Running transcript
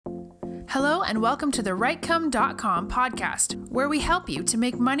Hello and welcome to the Writecome.com podcast, where we help you to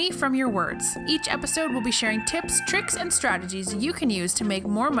make money from your words. Each episode will be sharing tips, tricks, and strategies you can use to make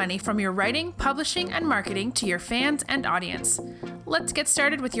more money from your writing, publishing, and marketing to your fans and audience. Let's get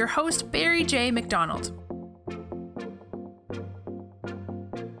started with your host, Barry J. McDonald.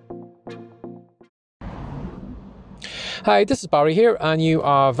 Hi, this is Barry here, and you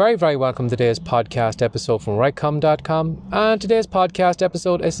are very, very welcome to today's podcast episode from Writecome.com. And today's podcast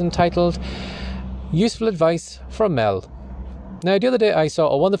episode is entitled Useful Advice from Mel. Now, the other day I saw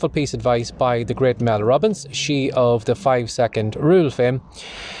a wonderful piece of advice by the great Mel Robbins, she of the 5-second rule fame,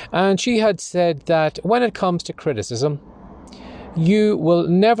 and she had said that when it comes to criticism, you will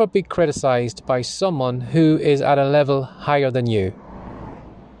never be criticised by someone who is at a level higher than you.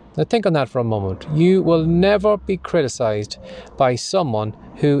 Now think on that for a moment. You will never be criticised by someone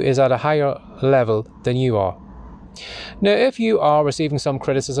who is at a higher level than you are. Now, if you are receiving some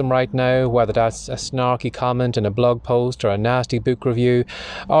criticism right now, whether that's a snarky comment in a blog post or a nasty book review,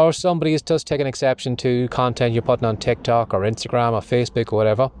 or somebody is just taking exception to content you're putting on TikTok or Instagram or Facebook or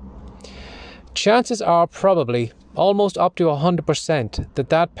whatever, chances are probably almost up to 100% that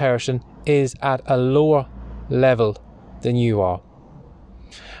that person is at a lower level than you are.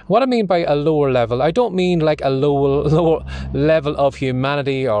 What I mean by a lower level, I don't mean like a lower level of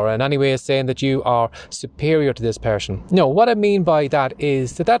humanity or in any way saying that you are superior to this person. No, what I mean by that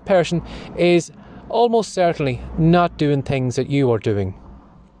is that that person is almost certainly not doing things that you are doing,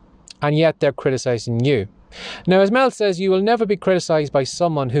 and yet they're criticising you. Now, as Mel says, you will never be criticised by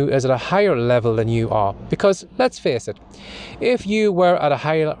someone who is at a higher level than you are, because let's face it, if you were at a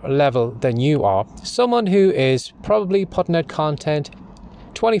higher level than you are, someone who is probably putting out content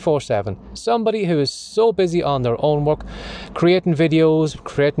 24/7, somebody who is so busy on their own work, creating videos,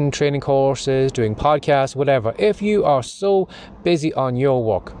 creating training courses, doing podcasts, whatever, if you are so busy on your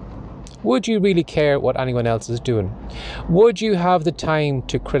work, would you really care what anyone else is doing? Would you have the time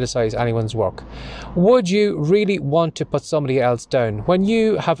to criticise anyone's work? Would you really want to put somebody else down when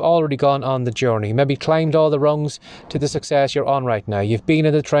you have already gone on the journey, maybe climbed all the rungs to the success you're on right now? You've been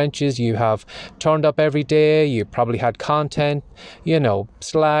in the trenches, you have turned up every day, you probably had content,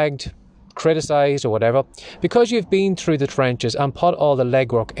 slagged, criticised or whatever, because you've been through the trenches and put all the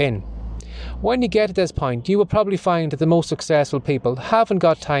legwork in. When you get to this point, you will probably find that the most successful people haven't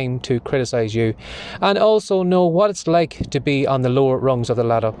got time to criticise you and also know what it's like to be on the lower rungs of the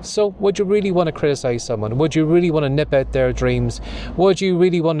ladder. So would you really want to criticise someone? Would you really want to nip out their dreams? Would you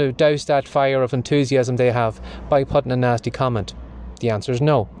really want to douse that fire of enthusiasm they have by putting a nasty comment? The answer is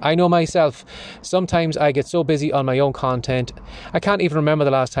no. I know myself. Sometimes I get so busy on my own content, I can't even remember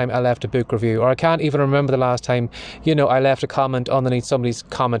the last time I left a book review, or I can't even remember the last time, I left a comment underneath somebody's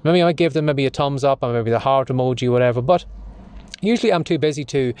comment. Maybe I might give them maybe a thumbs up or maybe the heart emoji, whatever, but usually I'm too busy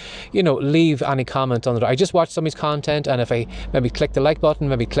to, leave any comment on it. I just watch somebody's content, and if I maybe click the like button,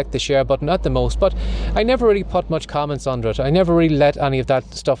 maybe click the share button at the most, but I never really put much comments under it. I never really let any of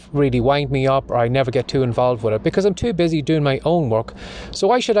that stuff really wind me up, or I never get too involved with it because I'm too busy doing my own work. So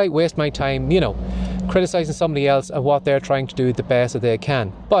why should I waste my time, criticising somebody else and what they're trying to do the best that they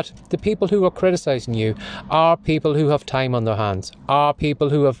can? But the people who are criticising you are people who have time on their hands, are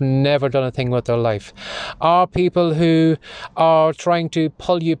people who have never done a thing with their life, are people who are trying to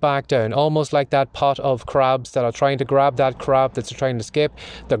pull you back down, almost like that pot of crabs that are trying to grab that crab that's trying to escape.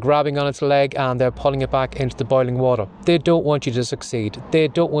 They're grabbing on its leg and they're pulling it back into the boiling water. They don't want you to succeed. They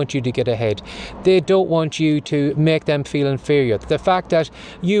don't want you to get ahead. They don't want you to make them feel inferior. The fact that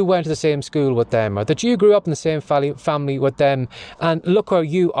you went to the same school with them, or that you grew up in the same family with them, and look where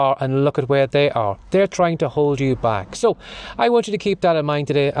you are and look at where they are. They're trying to hold you back. So I want you to keep that in mind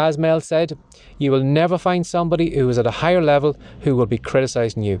today. As Mel said, you will never find somebody who is at a higher level who will be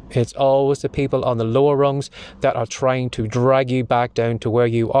criticising you. It's always the people on the lower rungs that are trying to drag you back down to where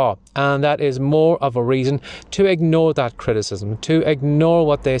you are. And that is more of a reason to ignore that criticism, to ignore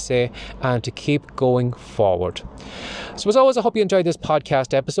what they say, and to keep going forward. So as always, I hope you enjoyed this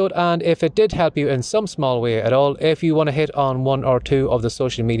podcast episode, and if it did help you in some small way at all, if you want to hit on one or two of the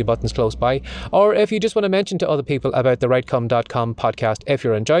social media buttons close by, or if you just want to mention to other people about the Writecome.com podcast if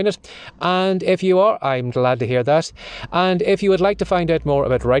you're enjoying it, and if you are, I'm glad to hear that. And if you would like to find out more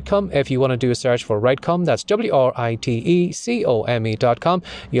about Writecome, if you want to do a search for Writecome, that's WRITECOME.com,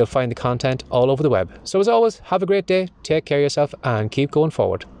 you'll find the content all over the web. So as always, have a great day, take care of yourself, and keep going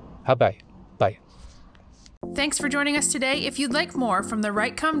forward. Bye. Bye. Thanks for joining us today. If you'd like more from the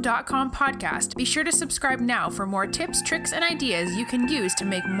Writecome.com podcast, be sure to subscribe now for more tips, tricks, and ideas you can use to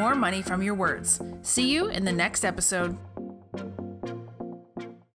make more money from your words. See you in the next episode.